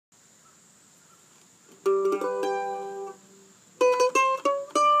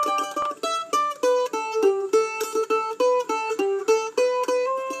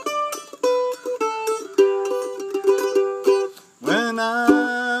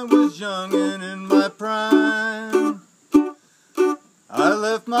young and in my prime. I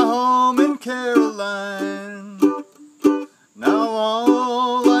left my home in Caroline. Now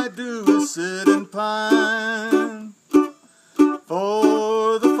all I do is sit and pine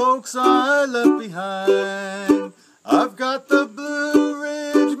for the folks I left behind. I've got the Blue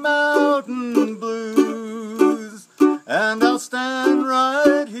Ridge Mountain Blues, and I'll stand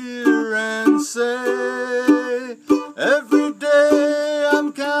right here and say, every day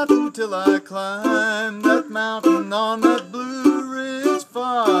I'm counting till I climb that mountain on that Blue Ridge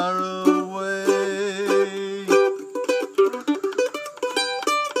far away.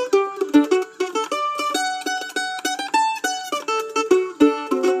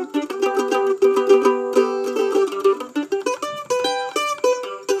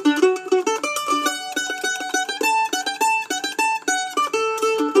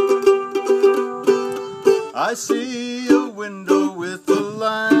 I see a window with a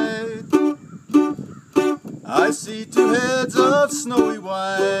light. I see two heads of snowy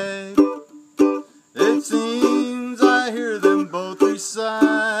white. It seems I hear them both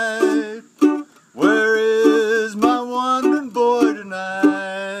recite, where is my wandering boy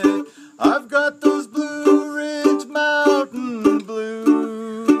tonight? I've got those Blue Ridge Mountain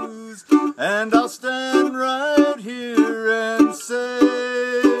Blues, and I'll stand right here and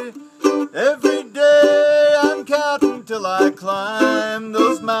say, every day I'm counting till I climb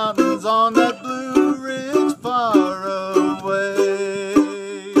those mountains on that Blue Ridge far away.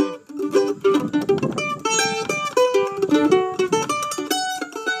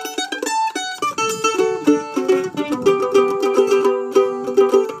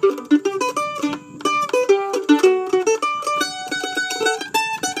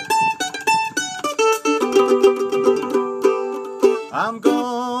 I'm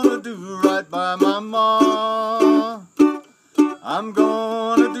gonna do right by my ma. I'm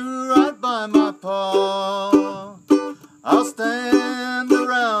gonna do right by my pa. I'll stand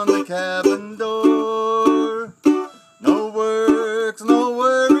around the cabin door. No works, no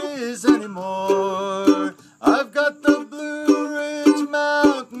worries anymore. I've got the Blue Ridge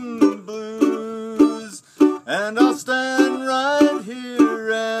Mountain Blues, and I'll